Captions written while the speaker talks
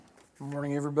Good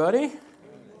morning, everybody.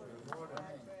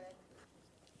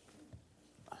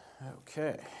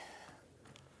 Okay.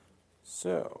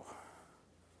 So,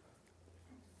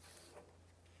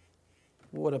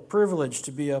 what a privilege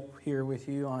to be up here with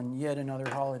you on yet another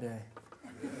holiday.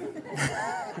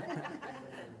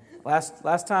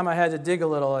 Last time I had to dig a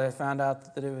little, I found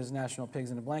out that it was National Pigs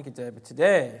in a Blanket Day, but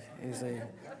today is a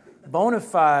bona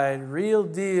fide, real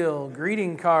deal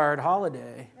greeting card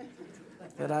holiday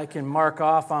that I can mark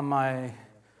off on my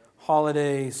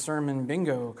holiday sermon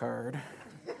bingo card.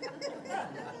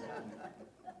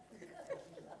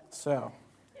 So,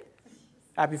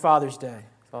 happy Father's Day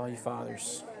to all you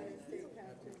fathers.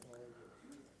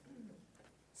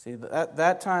 See,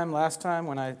 last time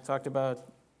when I talked about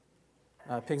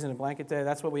Pigs in a Blanket Day,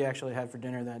 that's what we actually had for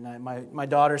dinner that night. My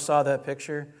daughter saw that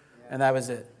picture, and that was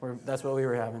it. That's what we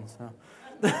were having. So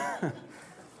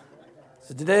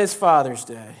today is Father's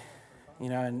Day,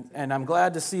 and I'm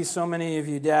glad to see so many of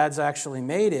you dads actually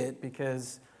made it,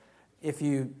 because if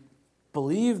you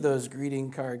believe those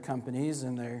greeting card companies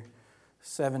and their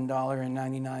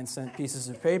 $7.99 pieces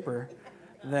of paper,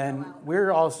 then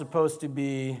we're all supposed to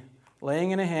be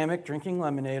laying in a hammock, drinking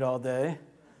lemonade all day,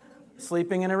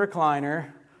 sleeping in a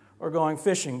recliner, or going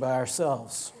fishing by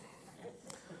ourselves.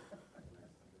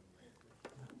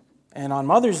 And on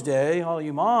Mother's Day, all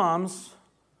you moms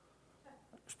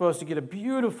are supposed to get a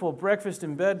beautiful breakfast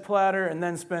in bed platter and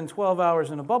then spend 12 hours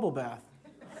in a bubble bath.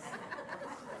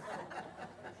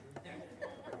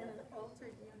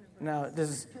 Now,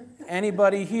 does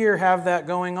anybody here have that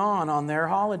going on their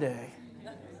holiday?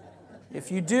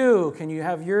 If you do, can you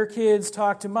have your kids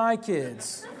talk to my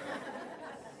kids?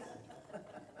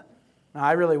 Now,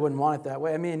 I really wouldn't want it that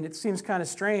way. I mean, it seems kind of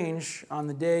strange on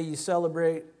the day you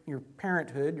celebrate your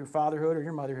parenthood, your fatherhood, or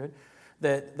your motherhood,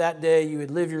 that day you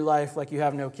would live your life like you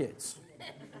have no kids.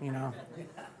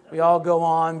 We all go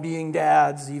on being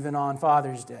dads even on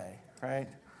Father's Day, right?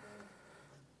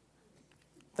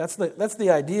 That's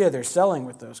the idea they're selling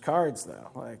with those cards,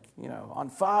 though. Like, on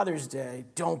Father's Day,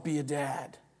 don't be a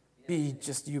dad. Be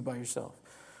just you by yourself.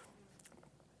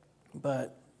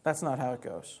 But that's not how it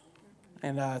goes.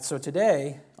 And so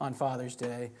today, on Father's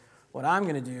Day, what I'm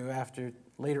going to do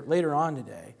later on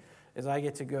today is I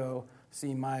get to go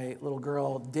see my little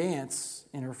girl dance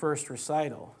in her first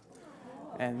recital.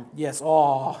 And yes,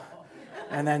 aw.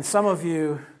 And then some of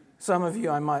you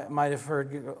I might have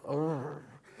heard,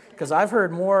 because I've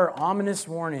heard more ominous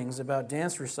warnings about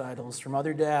dance recitals from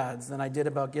other dads than I did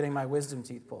about getting my wisdom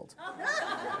teeth pulled.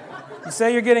 You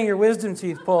say you're getting your wisdom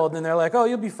teeth pulled, and they're like, oh,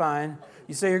 you'll be fine.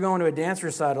 You say you're going to a dance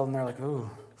recital, and they're like, ooh.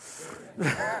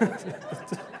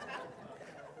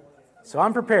 So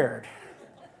I'm prepared.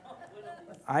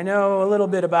 I know a little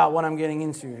bit about what I'm getting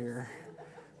into here,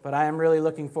 but I am really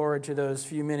looking forward to those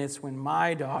few minutes when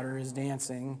my daughter is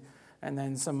dancing, and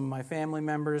then some of my family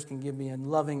members can give me a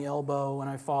loving elbow when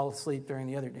I fall asleep during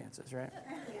the other dances, right?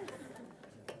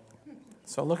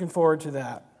 So looking forward to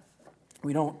that.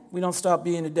 We don't stop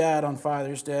being a dad on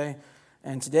Father's Day,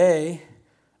 and today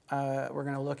we're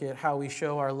going to look at how we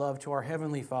show our love to our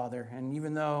Heavenly Father. And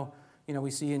even though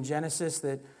we see in Genesis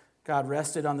that God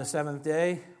rested on the seventh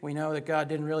day, we know that God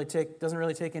doesn't really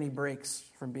take any breaks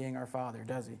from being our Father,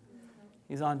 does He?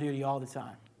 He's on duty all the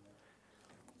time.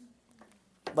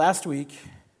 Last week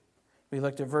we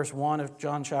looked at verse 1 of 1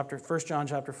 John chapter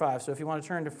 5. So if you want to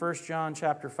turn to 1 John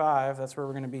chapter 5, that's where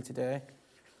we're going to be today,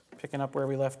 picking up where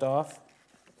we left off.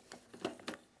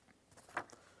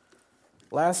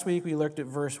 Last week we looked at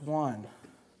verse 1.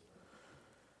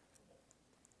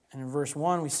 And in verse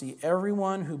 1 we see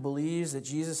everyone who believes that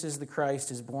Jesus is the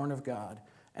Christ is born of God,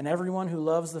 and everyone who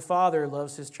loves the Father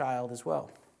loves his child as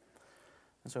well.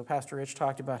 And so Pastor Rich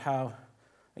talked about how,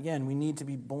 again, we need to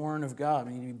be born of God.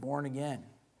 We need to be born again.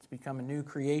 To become a new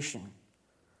creation.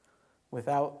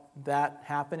 Without that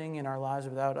happening in our lives,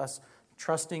 without us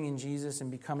trusting in Jesus and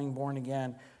becoming born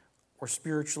again, we're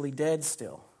spiritually dead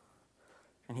still.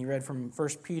 And he read from 1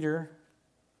 Peter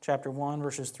chapter 1,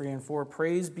 verses 3 and 4.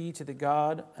 Praise be to the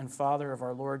God and Father of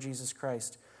our Lord Jesus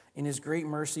Christ. In his great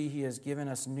mercy, he has given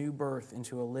us new birth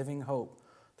into a living hope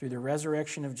through the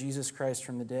resurrection of Jesus Christ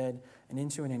from the dead and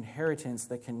into an inheritance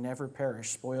that can never perish,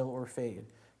 spoil, or fade,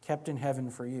 kept in heaven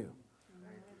for you.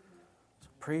 So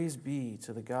praise be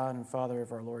to the God and Father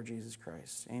of our Lord Jesus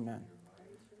Christ. Amen.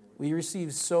 We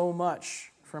receive so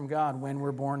much from God when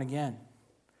we're born again.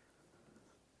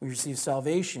 We receive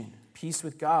salvation, peace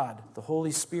with God, the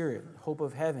Holy Spirit, hope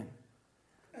of heaven.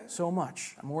 So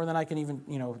much, more than I can even,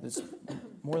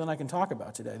 more than I can talk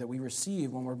about today that we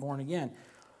receive when we're born again.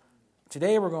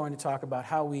 Today we're going to talk about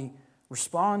how we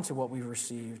respond to what we've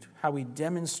received, how we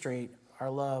demonstrate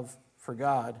our love for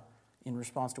God in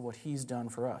response to what he's done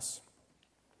for us.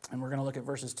 And we're going to look at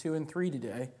verses 2 and 3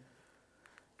 today.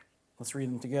 Let's read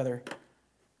them together.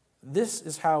 This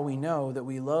is how we know that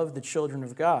we love the children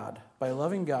of God, by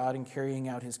loving God and carrying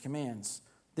out his commands.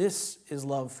 This is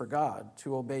love for God,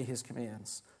 to obey his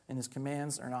commands, and his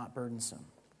commands are not burdensome.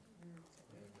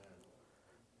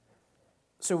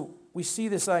 So we see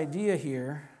this idea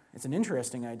here, it's an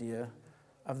interesting idea,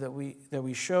 of that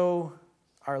we show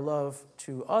our love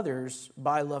to others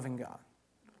by loving God.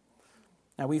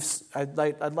 Now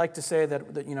I'd like to say that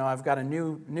I've got a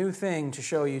new thing to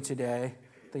show you today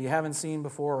that you haven't seen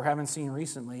before or haven't seen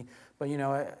recently. But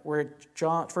we're at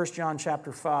 1 John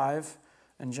chapter 5,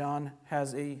 and John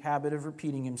has a habit of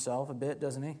repeating himself a bit,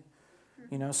 doesn't he?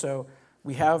 So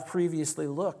we have previously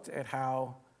looked at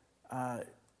how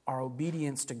our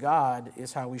obedience to God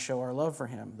is how we show our love for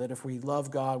him. That if we love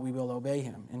God, we will obey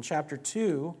him. In chapter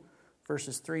 2,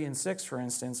 verses 3 and 6, for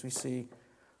instance, we see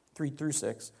 3 through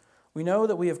 6. We know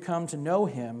that we have come to know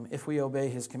him if we obey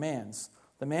his commands.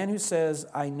 The man who says,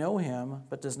 I know him,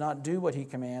 but does not do what he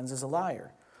commands is a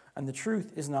liar, and the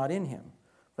truth is not in him.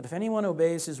 But if anyone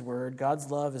obeys his word,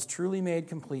 God's love is truly made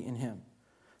complete in him.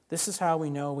 This is how we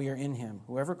know we are in him.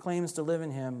 Whoever claims to live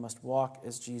in him must walk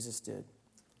as Jesus did.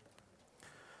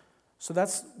 So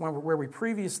that's where we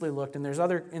previously looked, and there's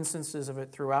other instances of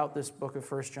it throughout this book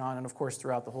of 1 John, and of course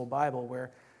throughout the whole Bible,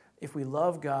 where if we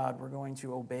love God, we're going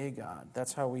to obey God.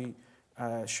 That's how we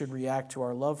should react to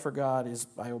our love for God, is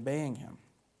by obeying him.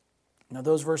 Now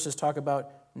those verses talk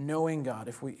about knowing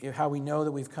God, how we know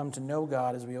that we've come to know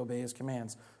God as we obey his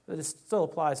commands. But it still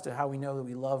applies to how we know that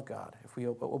we love God, if we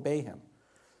obey him.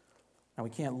 Now we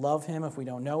can't love him if we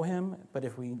don't know him, but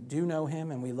if we do know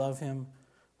him and we love him,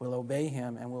 we'll obey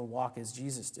him and we'll walk as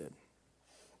Jesus did.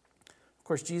 Of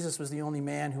course, Jesus was the only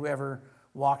man who ever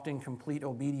walked in complete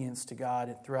obedience to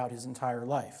God throughout his entire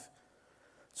life.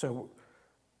 So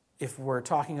if we're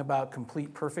talking about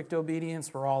complete, perfect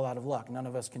obedience, we're all out of luck. None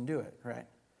of us can do it, right?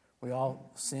 We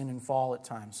all sin and fall at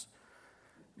times.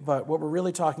 But what we're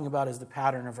really talking about is the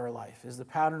pattern of our life. Is the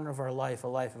pattern of our life a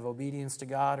life of obedience to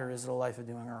God, or is it a life of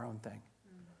doing our own thing?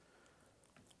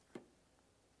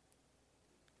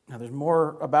 Now, there's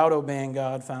more about obeying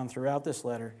God found throughout this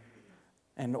letter.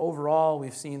 And overall,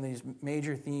 we've seen these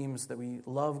major themes that we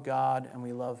love God and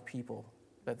we love people.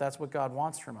 That's what God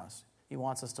wants from us. He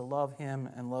wants us to love him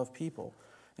and love people.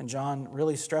 And John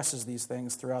really stresses these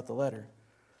things throughout the letter.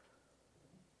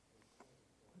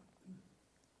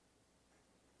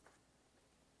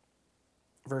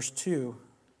 Verse 2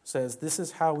 says, this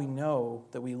is how we know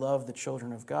that we love the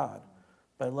children of God,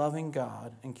 by loving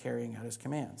God and carrying out his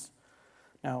commands.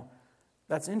 Now,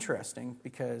 that's interesting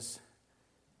because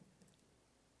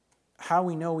how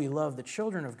we know we love the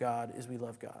children of God is we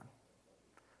love God.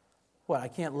 What, I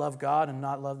can't love God and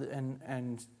not love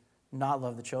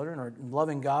the children, or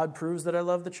loving God proves that I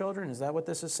love the children? Is that what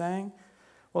this is saying?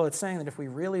 Well, it's saying that if we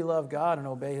really love God and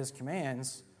obey his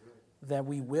commands, that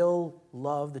we will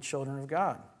love the children of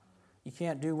God. You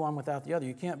can't do one without the other.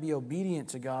 You can't be obedient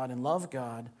to God and love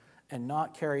God and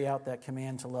not carry out that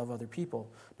command to love other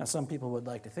people. Now, some people would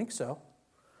like to think so,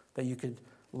 that you could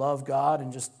love God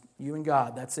and just you and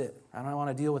God, that's it. I don't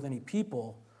want to deal with any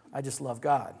people, I just love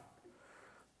God.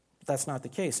 But that's not the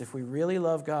case. If we really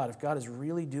love God, if God is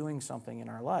really doing something in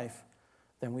our life,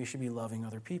 then we should be loving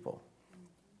other people.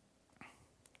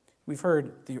 We've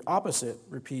heard the opposite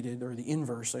repeated, or the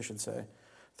inverse, I should say,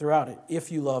 throughout it.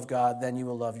 If you love God, then you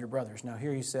will love your brothers. Now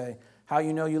here you say, how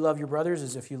you know you love your brothers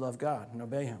is if you love God and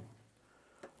obey him.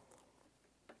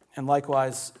 And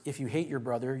likewise, if you hate your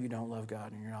brother, you don't love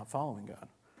God and you're not following God.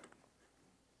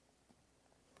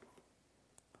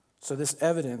 So this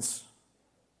evidence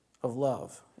of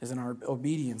love is in our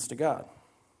obedience to God.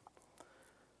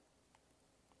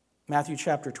 Matthew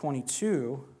chapter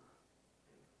 22,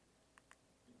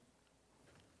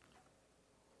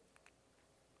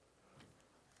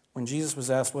 when Jesus was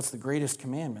asked, what's the greatest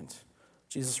commandment?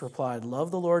 Jesus replied,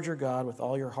 love the Lord your God with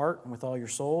all your heart and with all your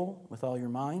soul, with all your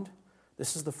mind.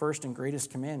 This is the first and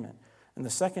greatest commandment. And the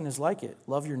second is like it,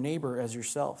 love your neighbor as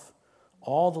yourself.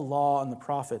 All the law and the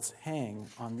prophets hang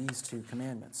on these two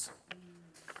commandments.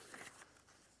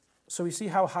 So we see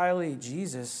how highly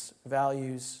Jesus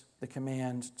values the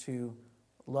command to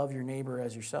love your neighbor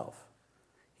as yourself.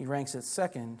 He ranks it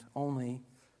second only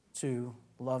to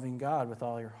loving God with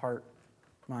all your heart,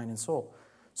 mind, and soul.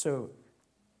 So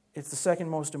it's the second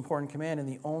most important command, and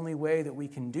the only way that we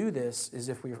can do this is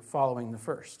if we are following the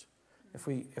first.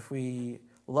 If we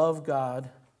love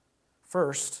God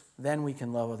first, then we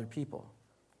can love other people.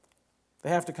 They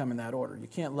have to come in that order. You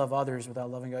can't love others without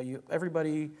loving God.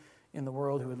 Everybody in the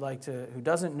world who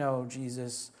doesn't know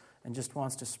Jesus and just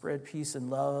wants to spread peace and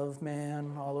love,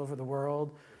 man, all over the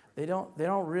world. They don't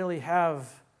really have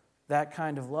that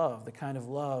kind of love, the kind of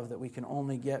love that we can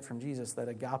only get from Jesus, that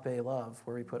agape love,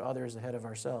 where we put others ahead of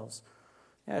ourselves.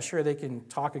 Yeah, sure, they can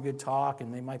talk a good talk,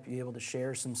 and they might be able to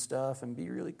share some stuff and be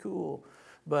really cool,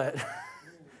 but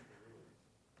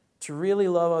to really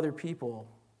love other people,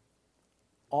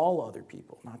 all other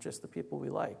people, not just the people we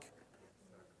like,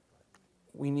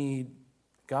 we need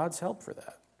God's help for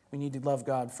that. We need to love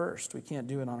God first. We can't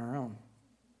do it on our own.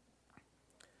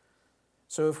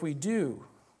 So if we do,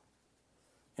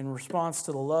 in response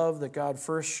to the love that God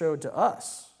first showed to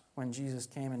us when Jesus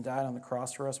came and died on the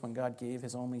cross for us, when God gave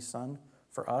his only Son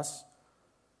for us,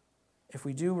 if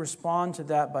we do respond to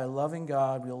that by loving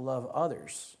God, we'll love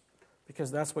others,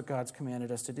 because that's what God's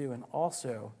commanded us to do, and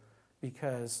also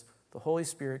because the Holy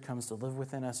Spirit comes to live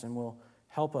within us and will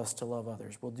help us to love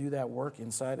others. We'll do that work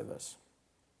inside of us.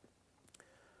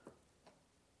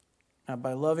 Now,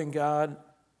 by loving God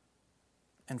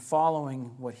and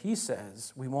following what he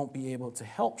says, we won't be able to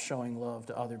help showing love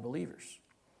to other believers.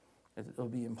 It'll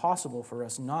be impossible for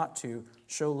us not to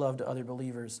show love to other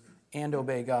believers and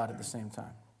obey God at the same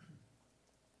time.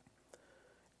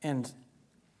 And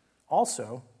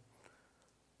also,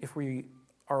 if we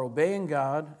are obeying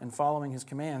God and following his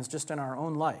commands just in our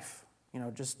own life,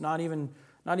 just not even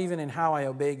in how I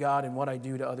obey God and what I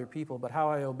do to other people, but how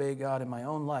I obey God in my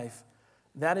own life,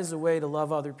 that is a way to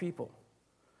love other people,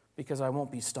 because I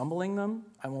won't be stumbling them.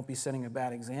 I won't be setting a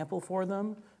bad example for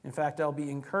them. In fact, I'll be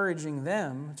encouraging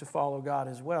them to follow God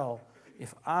as well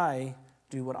if I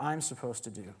do what I'm supposed to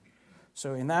do.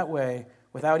 So in that way,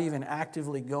 without even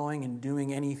actively going and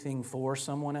doing anything for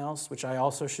someone else, which I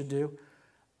also should do,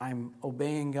 I'm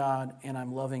obeying God and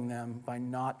I'm loving them by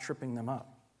not tripping them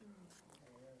up.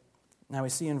 Now we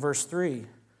see in verse 3,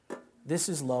 this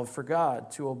is love for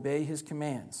God, to obey his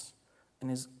commands. And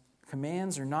his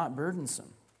commands are not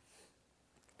burdensome.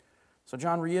 So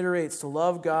John reiterates, to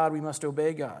love God, we must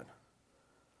obey God.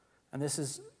 And this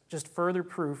is just further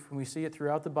proof, and we see it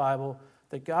throughout the Bible,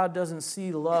 that God doesn't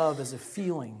see love as a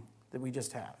feeling that we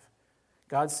just have.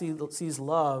 God sees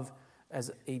love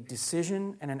as a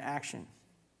decision and an action.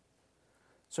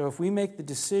 So if we make the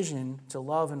decision to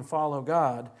love and follow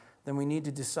God, then we need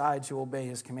to decide to obey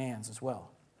his commands as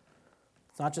well.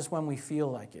 It's not just when we feel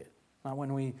like it, not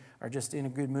when we are just in a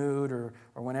good mood or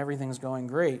when everything's going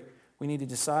great. We need to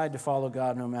decide to follow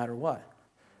God no matter what.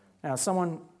 Now,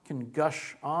 someone can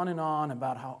gush on and on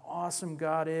about how awesome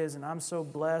God is, and I'm so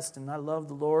blessed, and I love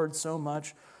the Lord so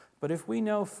much. But if we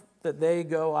know that they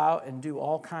go out and do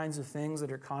all kinds of things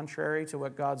that are contrary to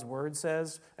what God's word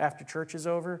says after church is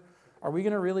over, are we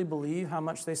going to really believe how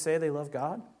much they say they love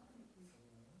God?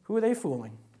 Who are they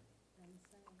fooling?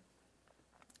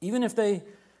 Even if they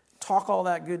talk all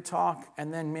that good talk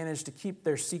and then manage to keep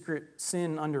their secret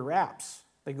sin under wraps,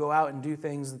 they go out and do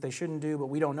things that they shouldn't do, but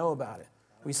we don't know about it.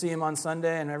 We see them on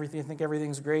Sunday and think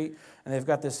everything's great, and they've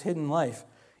got this hidden life.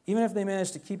 Even if they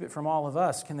manage to keep it from all of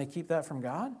us, can they keep that from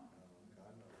God?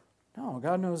 No,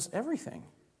 God knows everything.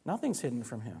 Nothing's hidden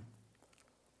from him.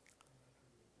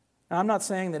 Now, I'm not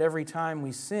saying that every time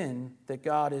we sin that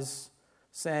God is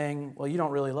saying, well, you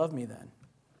don't really love me then.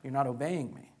 You're not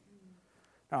obeying me.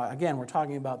 Now, again, we're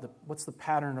talking about what's the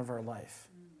pattern of our life.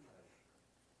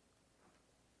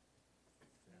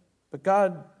 But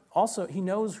God also, he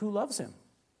knows who loves him.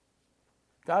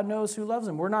 God knows who loves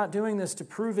him. We're not doing this to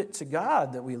prove it to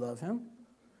God that we love him,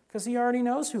 because he already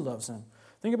knows who loves him.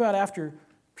 Think about after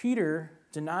Peter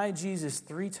denied Jesus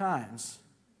 3 times,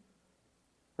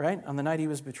 right, on the night he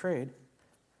was betrayed.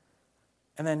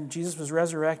 And then Jesus was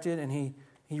resurrected, and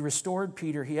he restored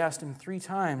Peter. He asked him 3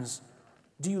 times,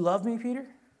 do you love me, Peter?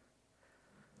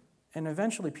 And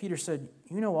eventually Peter said,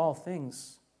 you know all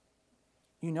things.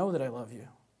 You know that I love you.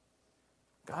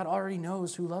 God already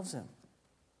knows who loves him.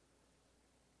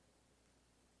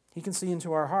 He can see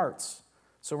into our hearts.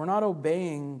 So we're not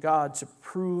obeying God to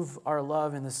prove our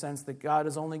love in the sense that God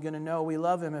is only going to know we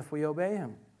love him if we obey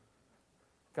him.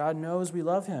 God knows we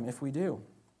love him if we do.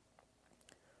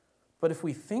 But if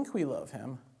we think we love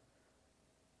him,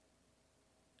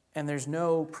 and there's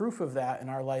no proof of that in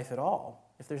our life at all,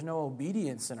 if there's no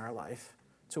obedience in our life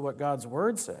to what God's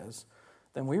word says,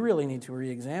 then we really need to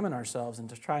re-examine ourselves and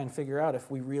to try and figure out if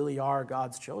we really are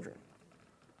God's children,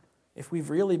 if we've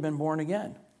really been born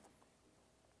again.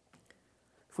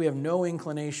 If we have no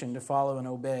inclination to follow and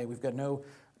obey, we've got no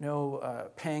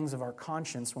pangs of our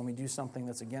conscience when we do something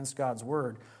that's against God's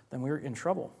word, then we're in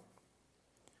trouble.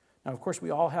 Now, of course, we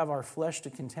all have our flesh to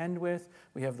contend with.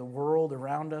 We have the world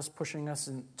around us pushing us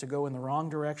to go in the wrong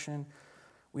direction.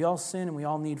 We all sin and we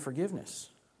all need forgiveness.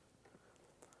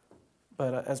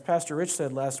 But as Pastor Rich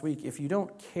said last week, if you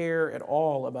don't care at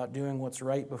all about doing what's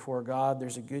right before God,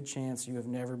 there's a good chance you have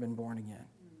never been born again.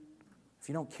 If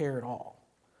you don't care at all.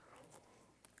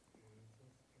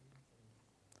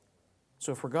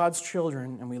 So if we're God's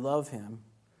children and we love him,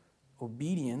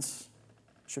 obedience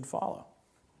should follow.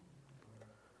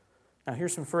 Now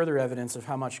here's some further evidence of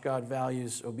how much God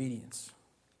values obedience.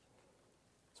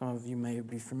 Some of you may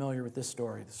be familiar with this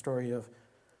story, the story of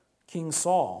King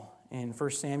Saul in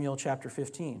 1 Samuel chapter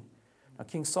 15. Now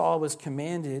King Saul was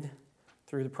commanded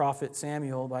through the prophet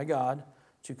Samuel by God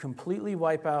to completely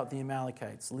wipe out the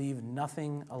Amalekites, leave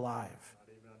nothing alive.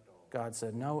 God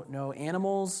said, no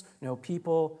animals, no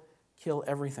people, kill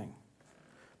everything.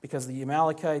 Because the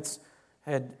Amalekites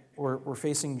were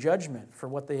facing judgment for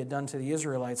what they had done to the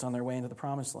Israelites on their way into the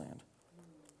Promised Land.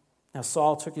 Now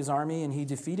Saul took his army and he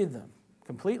defeated them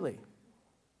completely,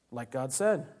 like God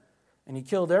said. And he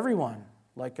killed everyone,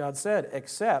 like God said,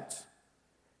 except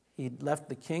he left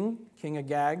the king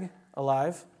Agag,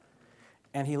 alive,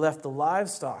 and he left the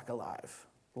livestock alive,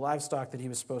 the livestock that he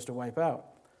was supposed to wipe out.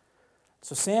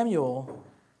 So Samuel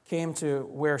came to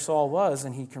where Saul was,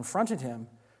 and he confronted him.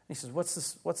 He says, what's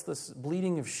this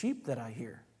bleating of sheep that I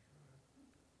hear?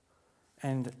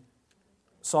 And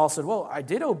Saul said, well, I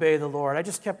did obey the Lord. I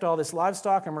just kept all this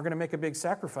livestock, and we're going to make a big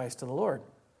sacrifice to the Lord.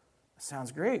 That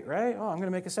sounds great, right? Oh, I'm going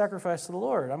to make a sacrifice to the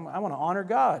Lord. I want to honor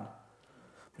God.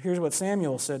 But here's what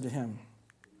Samuel said to him,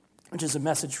 which is a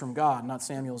message from God, not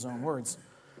Samuel's own words.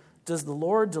 Does the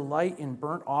Lord delight in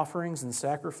burnt offerings and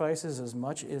sacrifices as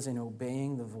much as in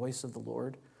obeying the voice of the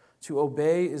Lord? To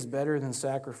obey is better than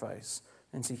sacrifice,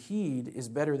 and to heed is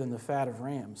better than the fat of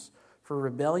rams. For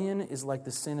rebellion is like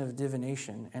the sin of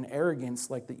divination, and arrogance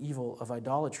like the evil of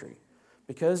idolatry.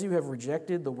 Because you have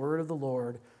rejected the word of the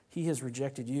Lord, he has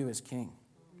rejected you as king.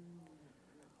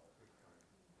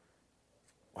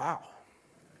 Wow.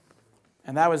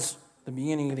 And that was the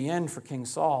beginning of the end for King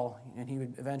Saul, and he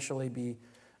would eventually be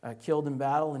killed in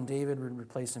battle, and David would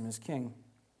replace him as king.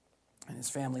 And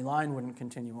his family line wouldn't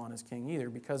continue on as king either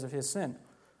because of his sin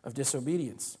of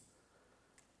disobedience.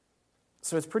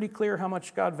 So it's pretty clear how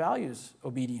much God values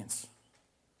obedience.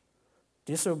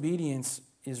 Disobedience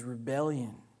is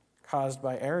rebellion caused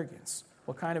by arrogance.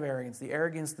 What kind of arrogance? The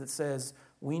arrogance that says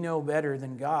we know better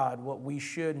than God what we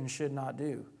should and should not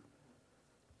do,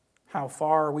 how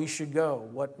far we should go,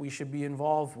 what we should be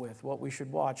involved with, what we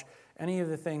should watch, any of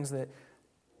the things that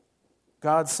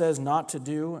God says not to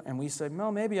do, and we say,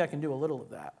 well, maybe I can do a little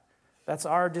of that. That's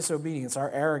our disobedience,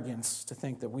 our arrogance to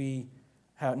think that we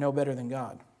know better than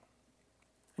God.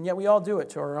 And yet we all do it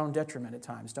to our own detriment at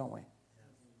times, don't we?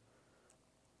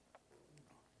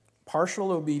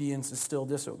 Partial obedience is still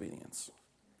disobedience,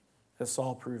 as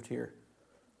Saul proved here.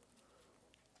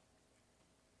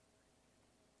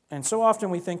 And so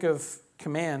often we think of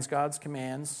commands, God's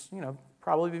commands,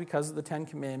 probably because of the Ten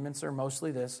Commandments or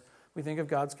mostly this. We think of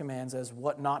God's commands as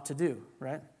what not to do,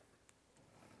 right?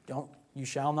 You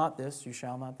shall not this, you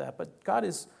shall not that. But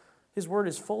his word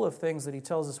is full of things that he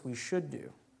tells us we should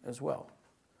do as well.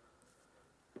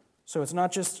 So it's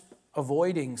not just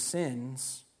avoiding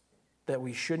sins that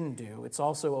we shouldn't do. It's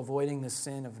also avoiding the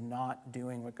sin of not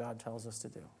doing what God tells us to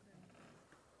do.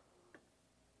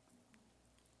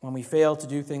 When we fail to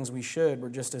do things we should, we're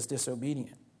just as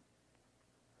disobedient.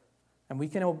 And we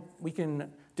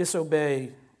can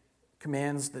disobey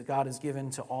commands that God has given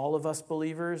to all of us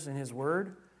believers in his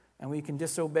word, and we can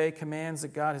disobey commands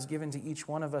that God has given to each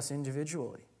one of us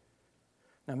individually.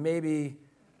 Now maybe,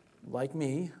 like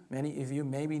me, many of you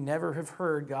maybe never have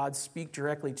heard God speak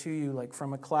directly to you, like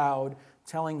from a cloud,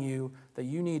 telling you that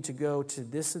you need to go to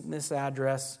this and this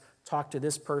address, talk to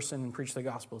this person, and preach the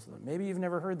gospel to them. Maybe you've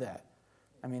never heard that.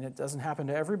 I mean, it doesn't happen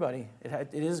to everybody.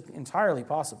 It is entirely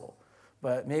possible,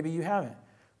 but maybe you haven't.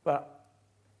 But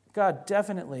God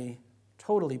definitely,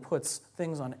 totally puts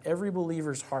things on every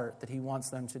believer's heart that he wants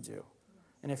them to do.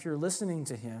 And if you're listening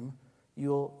to him,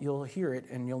 you'll hear it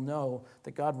and you'll know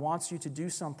that God wants you to do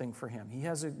something for him. He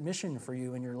has a mission for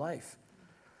you in your life.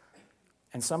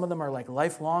 And some of them are like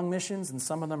lifelong missions, and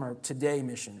some of them are today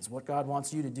missions, what God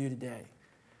wants you to do today.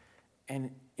 And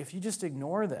if you just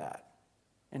ignore that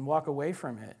and walk away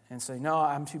from it and say, no,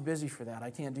 I'm too busy for that, I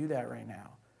can't do that right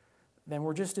now, then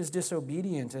we're just as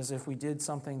disobedient as if we did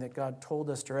something that God told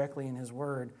us directly in his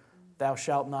word, thou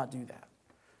shalt not do that.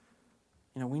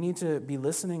 We need to be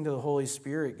listening to the Holy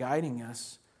Spirit guiding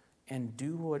us and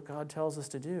do what God tells us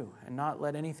to do and not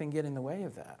let anything get in the way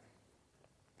of that.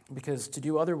 Because to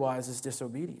do otherwise is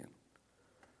disobedient.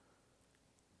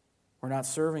 We're not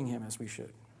serving him as we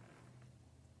should.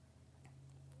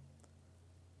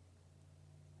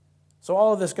 So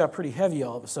all of this got pretty heavy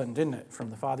all of a sudden, didn't it?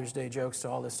 From the Father's Day jokes to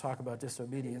all this talk about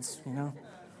disobedience,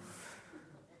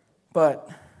 But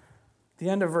the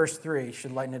end of verse 3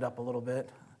 should lighten it up a little bit.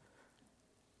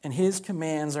 And his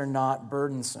commands are not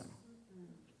burdensome.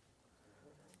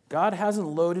 God hasn't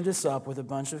loaded us up with a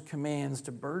bunch of commands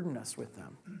to burden us with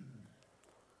them.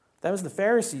 That was the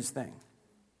Pharisees' thing.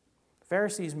 The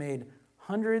Pharisees made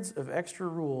hundreds of extra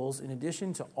rules in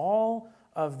addition to all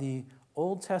of the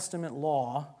Old Testament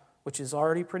law, which is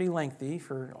already pretty lengthy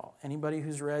for anybody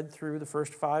who's read through the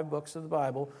first 5 books of the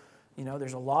Bible.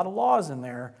 There's a lot of laws in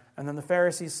there. And then the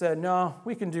Pharisees said, no,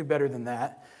 we can do better than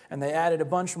that. And they added a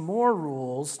bunch more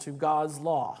rules to God's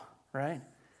law, right?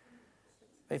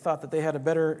 They thought that they had a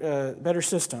better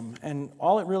system. And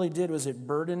all it really did was it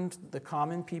burdened the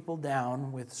common people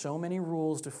down with so many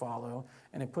rules to follow.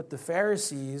 And it put the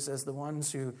Pharisees as the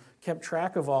ones who kept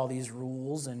track of all these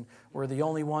rules and were the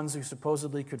only ones who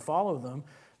supposedly could follow them.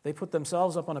 They put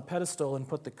themselves up on a pedestal and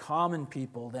put the common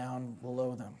people down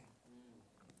below them.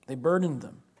 They burdened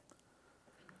them.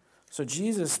 So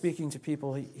Jesus, speaking to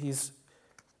people, his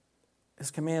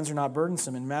commands are not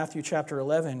burdensome. In Matthew chapter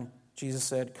 11, Jesus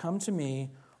said, "Come to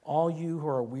me, all you who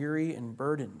are weary and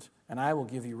burdened, and I will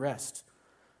give you rest.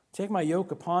 Take my yoke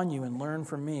upon you and learn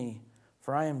from me,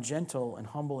 for I am gentle and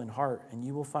humble in heart, and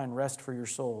you will find rest for your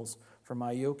souls. For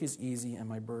my yoke is easy and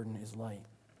my burden is light."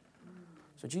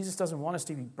 So Jesus doesn't want us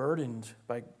to be burdened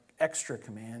by extra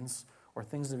commands or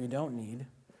things that we don't need,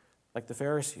 like the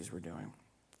Pharisees were doing.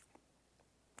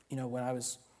 When I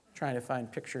was trying to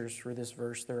find pictures for this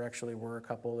verse, there actually were a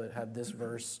couple that had this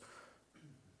verse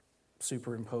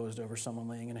superimposed over someone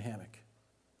laying in a hammock.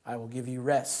 I will give you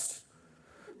rest.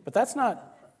 But that's not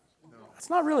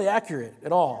really accurate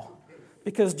at all.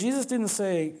 Because Jesus didn't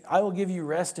say, I will give you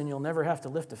rest and you'll never have to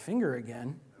lift a finger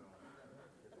again.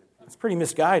 It's pretty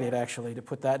misguided, actually, to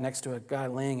put that next to a guy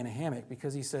laying in a hammock,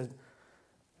 because he said,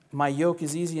 my yoke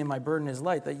is easy and my burden is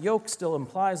light. That yoke still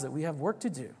implies that we have work to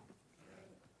do. It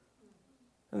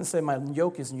doesn't say my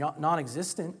yoke is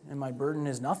non-existent and my burden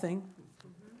is nothing.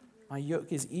 My yoke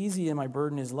is easy and my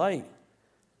burden is light.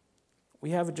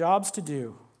 We have jobs to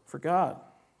do for God.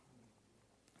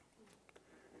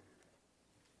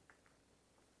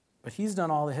 But he's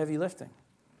done all the heavy lifting.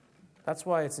 That's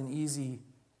why it's an easy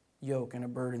yoke and a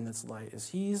burden that's light, is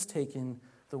he's taken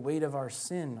the weight of our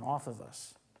sin off of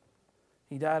us.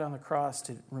 He died on the cross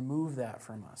to remove that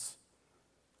from us.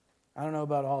 I don't know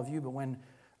about all of you, but when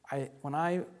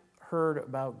I heard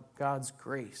about God's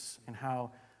grace and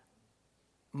how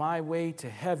my way to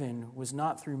heaven was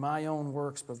not through my own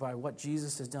works, but by what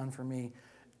Jesus has done for me,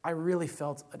 I really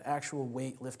felt an actual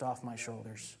weight lift off my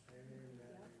shoulders.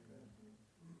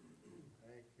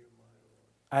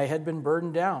 I had been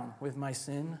burdened down with my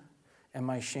sin and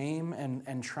my shame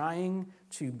and trying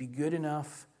to be good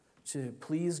enough to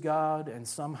please God and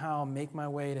somehow make my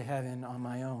way to heaven on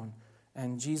my own.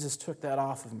 And Jesus took that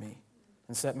off of me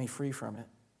and set me free from it.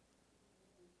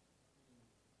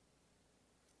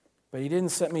 But he didn't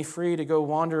set me free to go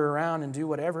wander around and do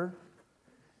whatever.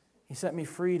 He set me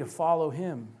free to follow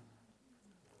him.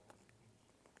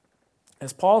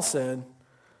 As Paul said,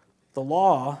 the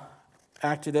law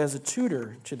acted as a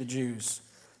tutor to the Jews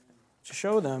to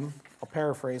show them, I'll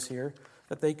paraphrase here,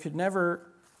 that they could never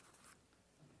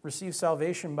receive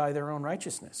salvation by their own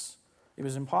righteousness. It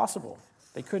was impossible.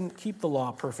 They couldn't keep the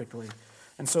law perfectly.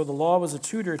 And so the law was a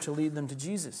tutor to lead them to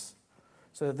Jesus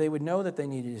so that they would know that they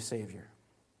needed a Savior.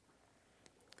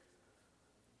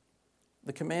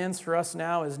 The commands for us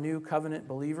now as new covenant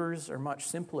believers are much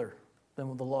simpler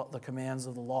than the commands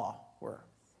of the law were.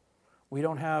 We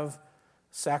don't have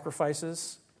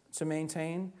sacrifices to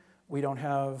maintain. We don't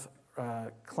have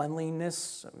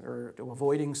cleanliness or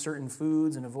avoiding certain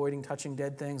foods and avoiding touching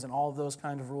dead things and all of those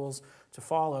kind of rules to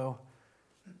follow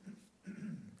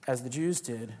as the Jews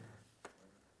did.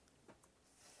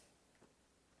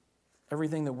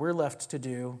 Everything that we're left to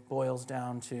do boils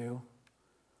down to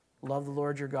love the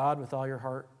Lord your God with all your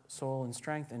heart, soul, and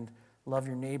strength, and love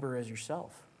your neighbor as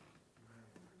yourself.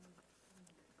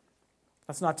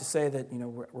 That's not to say that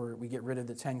we get rid of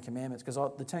the 10 Commandments,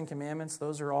 because the 10 Commandments,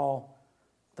 those are all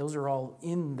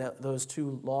in those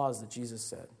 2 laws that Jesus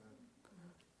said.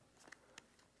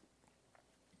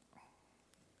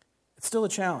 It's still a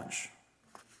challenge.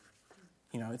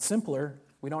 It's simpler.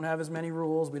 We don't have as many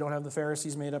rules. We don't have the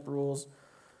Pharisees made up rules.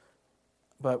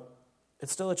 But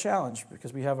it's still a challenge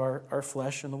because we have our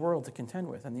flesh and the world to contend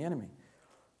with and the enemy.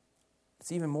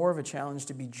 It's even more of a challenge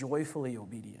to be joyfully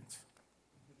obedient.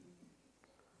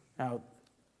 Now,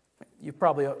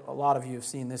 a lot of you have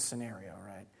seen this scenario,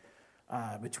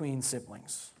 right? Between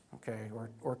siblings. okay,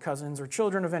 or cousins or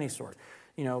children of any sort.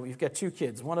 You've got two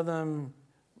kids. One of them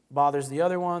bothers the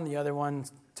other one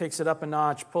takes it up a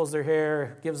notch, pulls their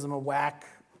hair, gives them a whack,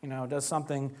 does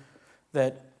something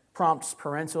that prompts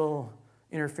parental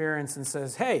interference and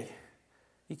says, hey,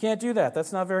 you can't do that.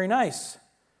 That's not very nice.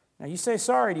 Now you say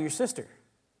sorry to your sister.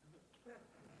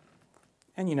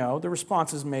 And the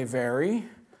responses may vary,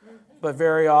 but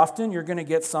very often you're going to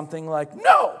get something like,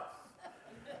 no,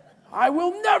 I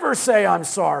will never say I'm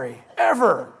sorry,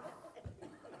 ever.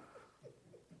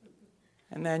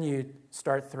 And then you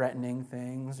start threatening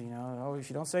things, if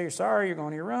you don't say you're sorry, you're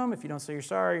going to your room. If you don't say you're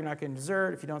sorry, you're not getting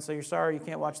dessert. If you don't say you're sorry, you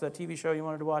can't watch that TV show you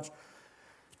wanted to watch.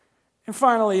 And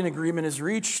finally, an agreement is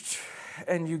reached,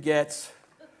 and you get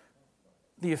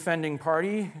the offending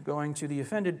party going to the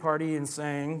offended party and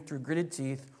saying, through gritted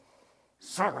teeth,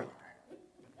 sorry.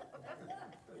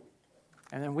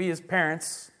 And then we as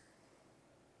parents,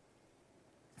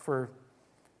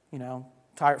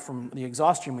 tired from the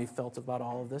exhaustion we felt about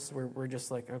all of this, we're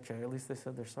just like, okay, at least they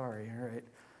said they're sorry, all right.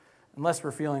 Unless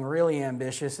we're feeling really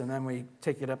ambitious, and then we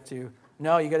take it up to,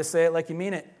 no, you got to say it like you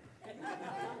mean it.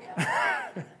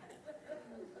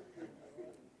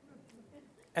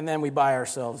 And then we buy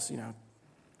ourselves,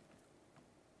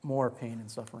 more pain and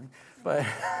suffering. But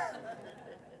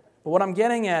what I'm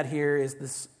getting at here is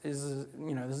this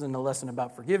isn't a lesson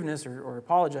about forgiveness or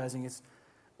apologizing. It's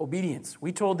obedience.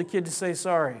 We told the kid to say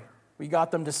sorry. We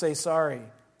got them to say sorry.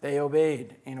 They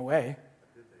obeyed in a way.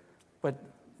 But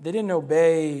they didn't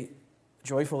obey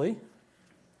joyfully.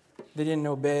 They didn't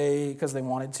obey because they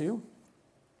wanted to.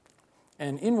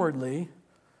 And inwardly,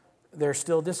 they're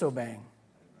still disobeying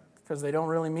because they don't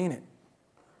really mean it.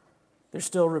 They're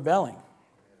still rebelling.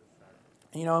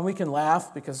 And we can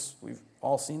laugh because we've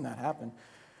all seen that happen.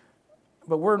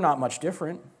 But we're not much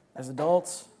different as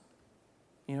adults.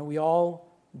 We all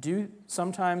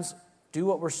sometimes do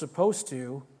what we're supposed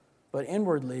to, but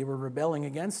inwardly we're rebelling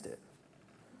against it.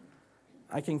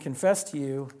 I can confess to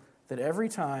you that every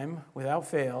time, without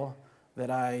fail,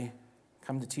 that I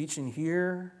come to teach in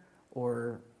here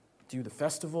or do the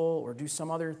festival or do some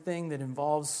other thing that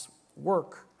involves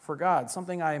work for God,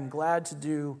 something I am glad to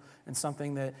do and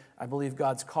something that I believe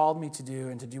God's called me to do,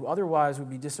 and to do otherwise would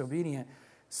be disobedient.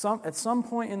 At some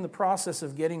point in the process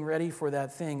of getting ready for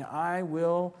that thing, I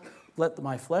will let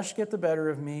my flesh get the better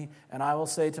of me, and I will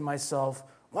say to myself,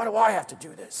 why do I have to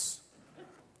do this?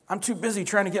 I'm too busy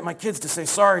trying to get my kids to say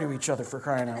sorry to each other, for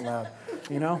crying out loud,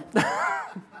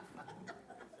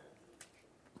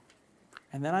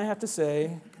 And then I have to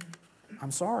say,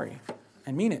 I'm sorry,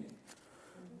 and mean it.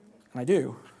 And I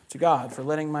do, to God, for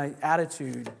letting my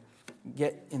attitude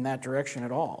get in that direction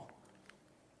at all.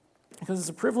 Because it's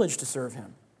a privilege to serve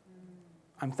Him.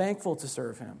 I'm thankful to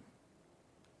serve Him.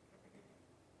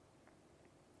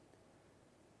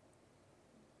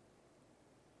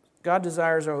 God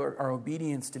desires our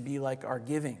obedience to be like our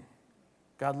giving.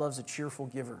 God loves a cheerful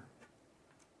giver.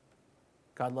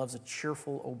 God loves a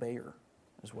cheerful obeyer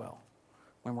as well,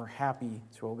 when we're happy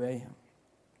to obey Him.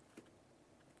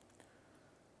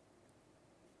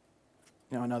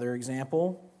 Another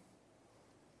example,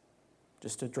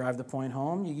 just to drive the point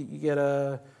home, you get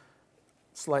a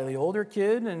slightly older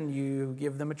kid and you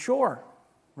give them a chore,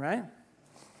 right?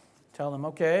 Tell them,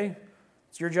 okay,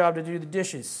 it's your job to do the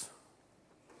dishes.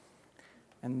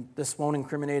 And this won't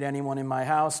incriminate anyone in my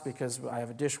house because I have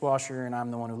a dishwasher and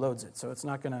I'm the one who loads it. So it's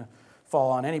not going to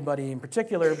fall on anybody in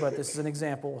particular, but this is an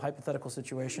example, hypothetical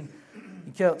situation.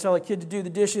 You tell a kid to do the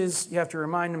dishes, you have to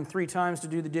remind them 3 times to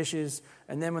do the dishes,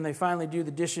 and then when they finally do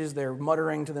the dishes, they're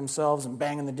muttering to themselves and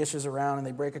banging the dishes around, and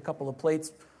they break a couple of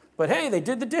plates. But hey, they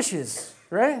did the dishes,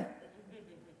 right?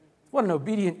 What an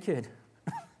obedient kid.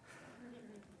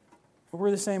 But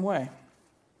we're the same way.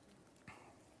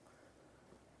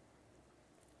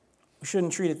 We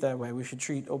shouldn't treat it that way. We should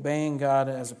treat obeying God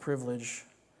as a privilege.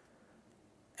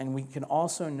 And we can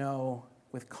also know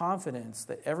with confidence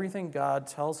that everything God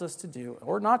tells us to do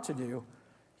or not to do,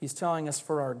 He's telling us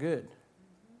for our good.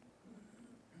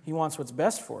 He wants what's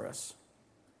best for us.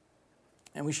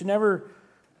 And we should never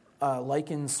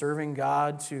liken serving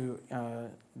God to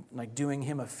like doing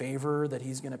Him a favor that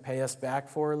He's going to pay us back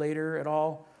for later at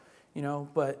all.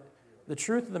 But the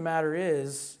truth of the matter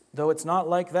is, though it's not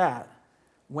like that,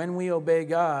 when we obey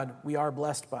God, we are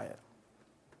blessed by it.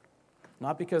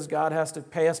 Not because God has to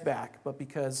pay us back, but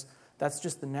because that's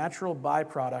just the natural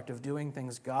byproduct of doing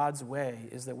things God's way,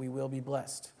 is that we will be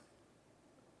blessed.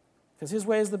 Because His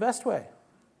way is the best way.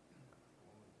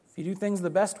 If you do things the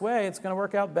best way, it's going to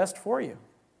work out best for you.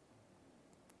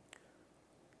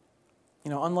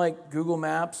 Unlike Google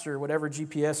Maps or whatever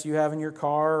GPS you have in your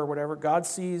car or whatever, God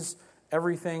sees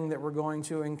everything that we're going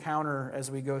to encounter as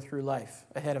we go through life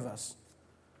ahead of us.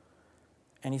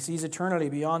 And he sees eternity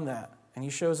beyond that. And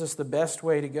he shows us the best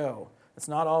way to go. It's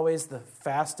not always the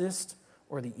fastest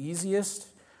or the easiest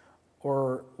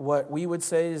or what we would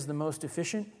say is the most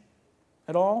efficient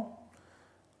at all.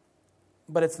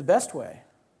 But it's the best way.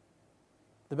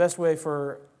 The best way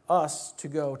for us to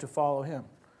go to follow him.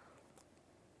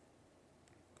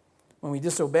 When we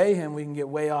disobey him, we can get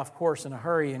way off course in a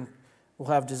hurry and we'll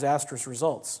have disastrous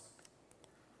results.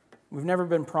 We've never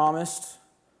been promised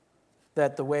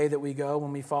that the way that we go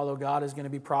when we follow God is going to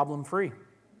be problem-free.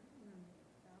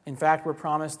 In fact, we're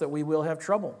promised that we will have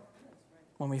trouble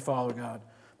when we follow God.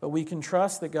 But we can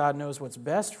trust that God knows what's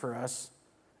best for us.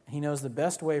 He knows the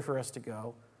best way for us to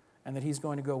go, and that he's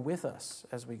going to go with us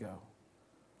as we go.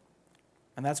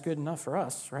 And that's good enough for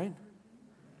us, right?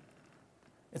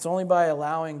 It's only by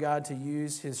allowing God to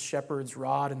use his shepherd's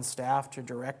rod and staff to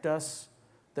direct us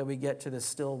that we get to the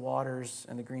still waters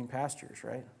and the green pastures,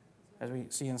 right? As we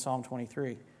see in Psalm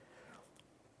 23.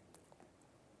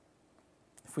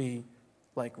 If we,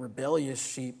 like rebellious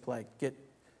sheep, like get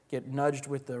nudged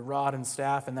with the rod and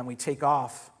staff and then we take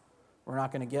off, we're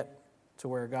not going to get to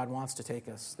where God wants to take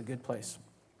us, the good place.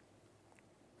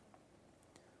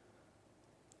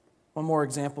 One more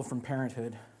example from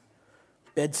parenthood.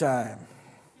 Bedtime.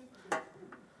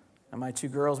 And my two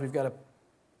girls, we've got a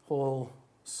whole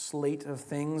slate of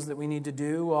things that we need to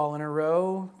do all in a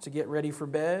row to get ready for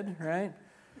bed, right?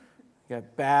 You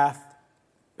got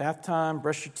bath time,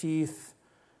 brush your teeth,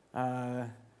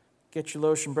 get your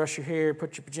lotion, brush your hair,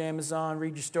 put your pajamas on,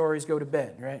 read your stories, go to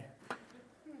bed, right?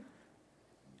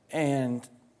 And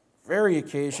very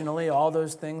occasionally, all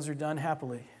those things are done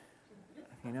happily.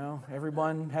 You know,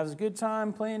 everyone has a good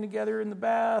time playing together in the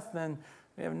bath, and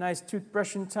we have a nice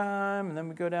toothbrushing time, and then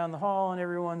we go down the hall, and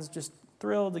everyone's just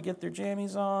thrilled to get their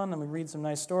jammies on, and we read some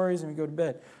nice stories, and we go to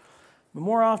bed. But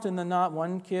more often than not,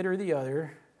 one kid or the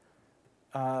other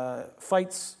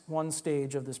fights one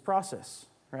stage of this process,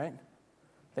 right?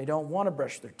 They don't want to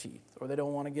brush their teeth, or they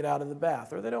don't want to get out of the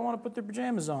bath, or they don't want to put their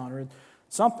pajamas on, or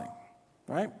something,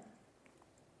 right?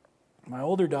 My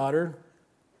older daughter,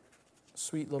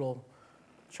 sweet little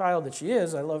child that she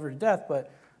is, I love her to death, but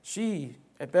she,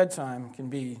 at bedtime, can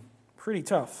be pretty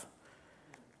tough.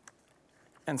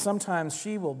 And sometimes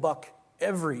she will buck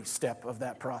every step of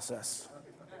that process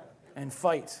and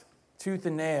fight tooth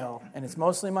and nail. And it's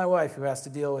mostly my wife who has to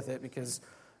deal with it because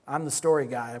I'm the story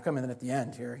guy. I'm coming in at the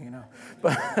end here, you know.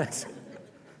 But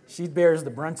she bears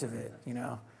the brunt of it, you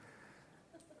know.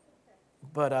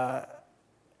 But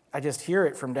I just hear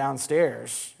it from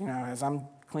downstairs, you know, as I'm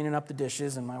cleaning up the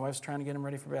dishes and my wife's trying to get them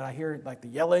ready for bed. I hear like the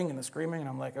yelling and the screaming, and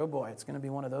I'm like, oh boy, it's going to be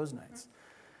one of those nights.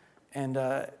 And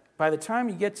by the time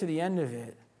you get to the end of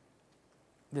it,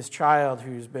 this child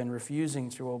who's been refusing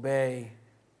to obey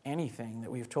anything that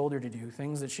we've told her to do,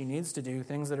 things that she needs to do,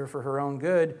 things that are for her own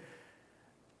good,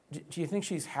 do you think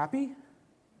she's happy?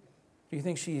 Do you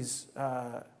think she's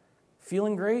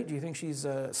feeling great? Do you think she's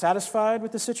satisfied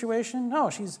with the situation? No,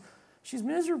 she's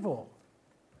miserable.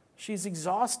 She's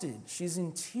exhausted. She's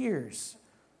in tears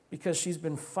because she's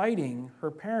been fighting her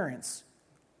parents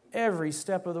every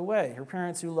step of the way, her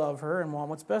parents who love her and want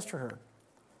what's best for her.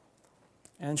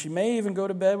 And she may even go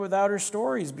to bed without her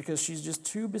stories because she's just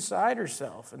too beside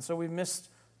herself. And so we've missed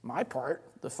my part,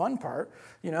 the fun part,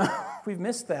 you know. We've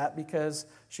missed that because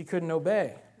she couldn't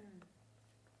obey.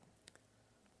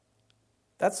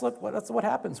 That's what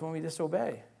happens when we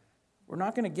disobey. We're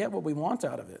not going to get what we want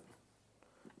out of it.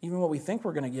 Even what we think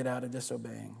we're going to get out of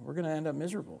disobeying, we're going to end up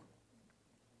miserable.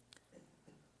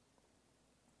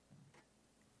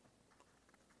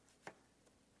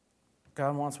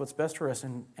 God wants what's best for us,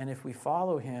 and if we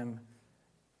follow him,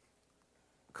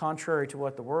 contrary to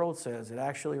what the world says, it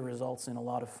actually results in a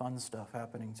lot of fun stuff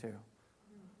happening too.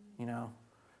 You know,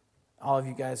 all of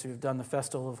you guys who have done the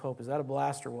Festival of Hope, is that a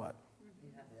blast or what?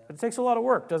 But it takes a lot of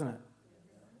work, doesn't it?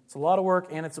 It's a lot of work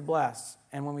and it's a blast.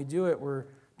 And when we do it, we're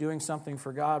doing something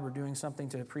for God. We're doing something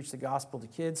to preach the gospel to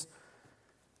kids.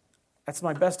 That's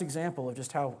my best example of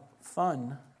just how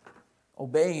fun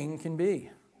obeying can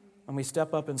be when we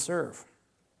step up and serve.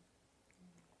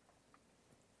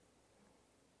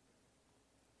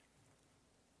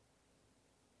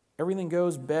 Everything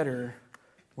goes better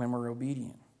when we're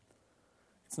obedient.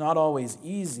 It's not always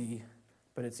easy,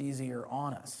 but it's easier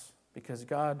on us because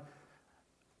God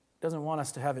doesn't want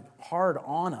us to have it hard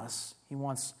on us. He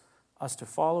wants us to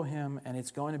follow him, and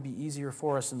it's going to be easier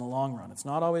for us in the long run. It's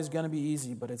not always going to be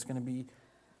easy, but it's going to be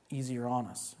easier on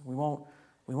us. We won't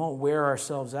wear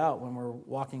ourselves out when we're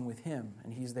walking with him,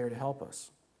 and he's there to help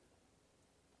us.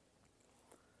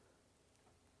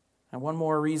 And one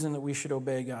more reason that we should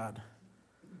obey God.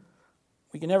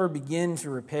 We can never begin to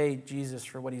repay Jesus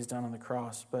for what he's done on the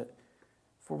cross, but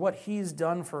for what he's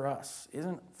done for us,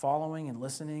 isn't following and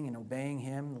listening and obeying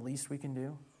him the least we can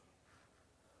do?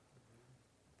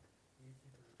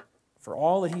 For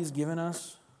all that he's given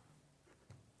us,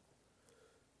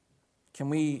 can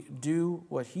we do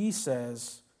what he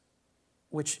says,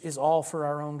 which is all for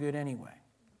our own good anyway?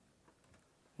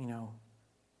 You know,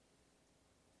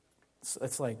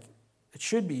 it's like, it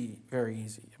should be very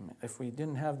easy. I mean, if we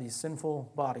didn't have these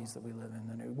sinful bodies that we live in,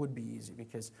 then it would be easy,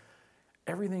 because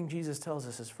everything Jesus tells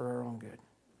us is for our own good.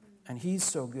 And he's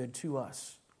so good to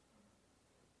us.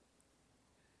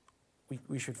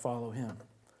 We should follow him.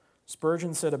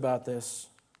 Spurgeon said about this,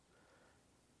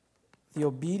 "The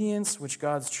obedience which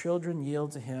God's children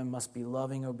yield to him must be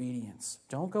loving obedience.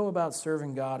 Don't go about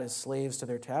serving God as slaves to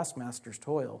their taskmaster's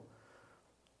toil,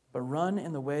 but run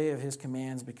in the way of his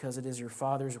commands because it is your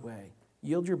Father's way.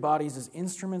 Yield your bodies as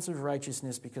instruments of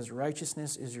righteousness because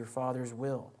righteousness is your Father's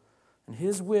will. And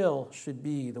his will should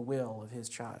be the will of his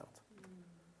child."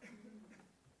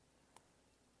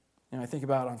 You know, I think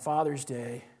about on Father's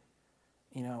Day,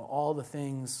 you know, all the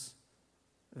things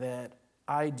that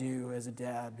I do as a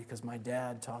dad because my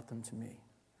dad taught them to me,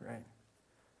 right?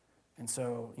 And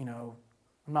so, you know,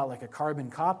 I'm not like a carbon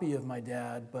copy of my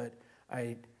dad, but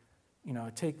I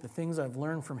take the things I've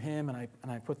learned from him and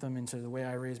I put them into the way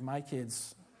I raise my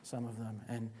kids, some of them.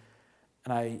 And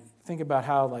I think about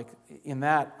how, like, in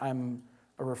that, I'm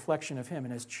a reflection of him.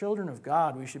 And as children of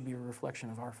God, we should be a reflection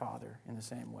of our Father in the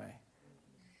same way.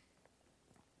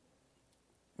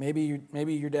 Maybe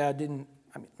your dad didn't,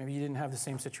 maybe you didn't have the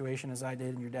same situation as I did,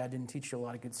 and your dad didn't teach you a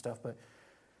lot of good stuff, but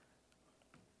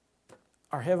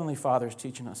our Heavenly Father is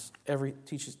teaches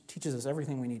us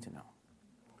everything we need to know.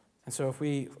 And so if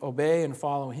we obey and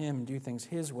follow him and do things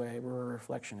his way, we're a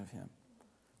reflection of him.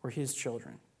 We're his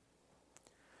children.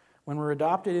 When we're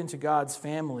adopted into God's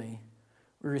family,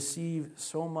 we receive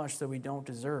so much that we don't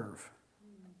deserve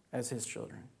as his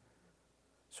children.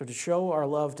 So to show our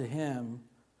love to him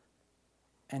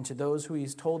and to those who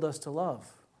he's told us to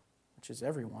love, which is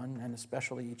everyone, and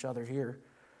especially each other here,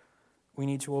 we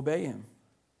need to obey him.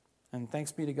 And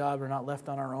thanks be to God, we're not left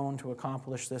on our own to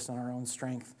accomplish this on our own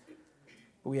strength.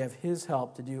 But we have his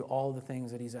help to do all the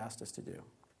things that he's asked us to do.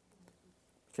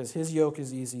 Because his yoke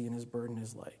is easy and his burden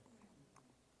is light.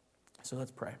 So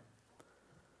let's pray.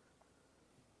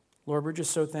 Lord, we're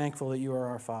just so thankful that you are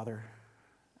our Father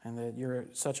and that you're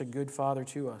such a good Father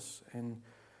to us and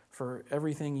for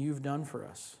everything you've done for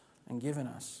us and given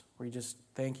us. We just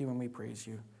thank you and we praise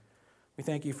you. We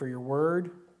thank you for your word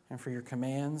and for your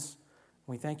commands.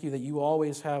 We thank you that you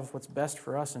always have what's best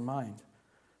for us in mind,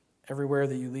 everywhere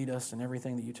that you lead us and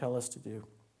everything that you tell us to do.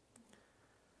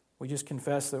 We just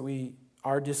confess that we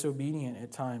are disobedient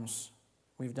at times.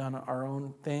 We've done our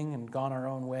own thing and gone our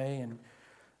own way, and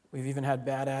we've even had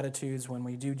bad attitudes when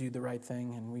we do the right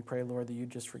thing, and we pray, Lord, that you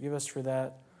just forgive us for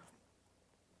that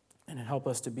and help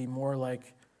us to be more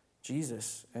like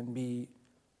Jesus and be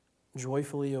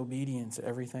joyfully obedient to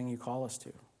everything you call us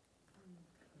to.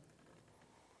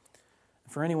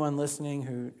 For anyone listening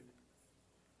who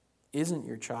isn't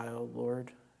your child,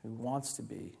 Lord, who wants to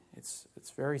be, it's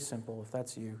very simple. If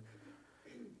that's you,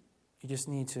 you just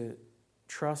need to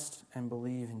trust and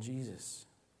believe in Jesus.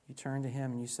 You turn to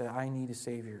him and you say, I need a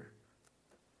Savior.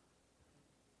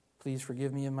 Please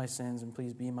forgive me of my sins and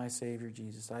please be my Savior,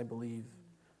 Jesus. I believe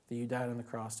that you died on the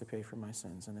cross to pay for my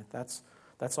sins. And if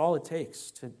that's all it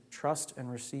takes, to trust and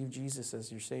receive Jesus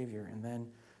as your Savior, and then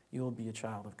you will be a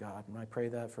child of God. And I pray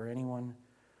that for anyone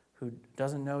who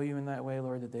doesn't know you in that way,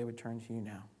 Lord, that they would turn to you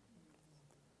now.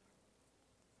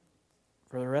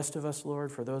 For the rest of us,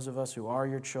 Lord, for those of us who are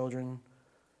your children,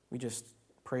 we just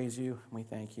praise you and we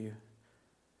thank you.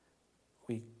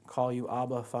 We call you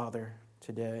Abba, Father,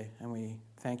 today, and we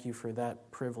thank you for that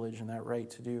privilege and that right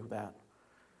to do that.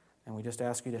 And we just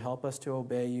ask you to help us to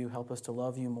obey you, help us to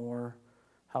love you more,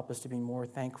 help us to be more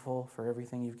thankful for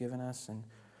everything you've given us, and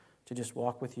to just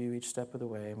walk with you each step of the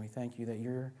way. And we thank you that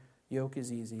your yoke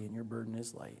is easy and your burden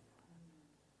is light.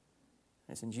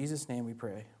 It's in Jesus' name we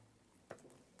pray.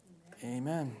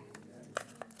 Amen.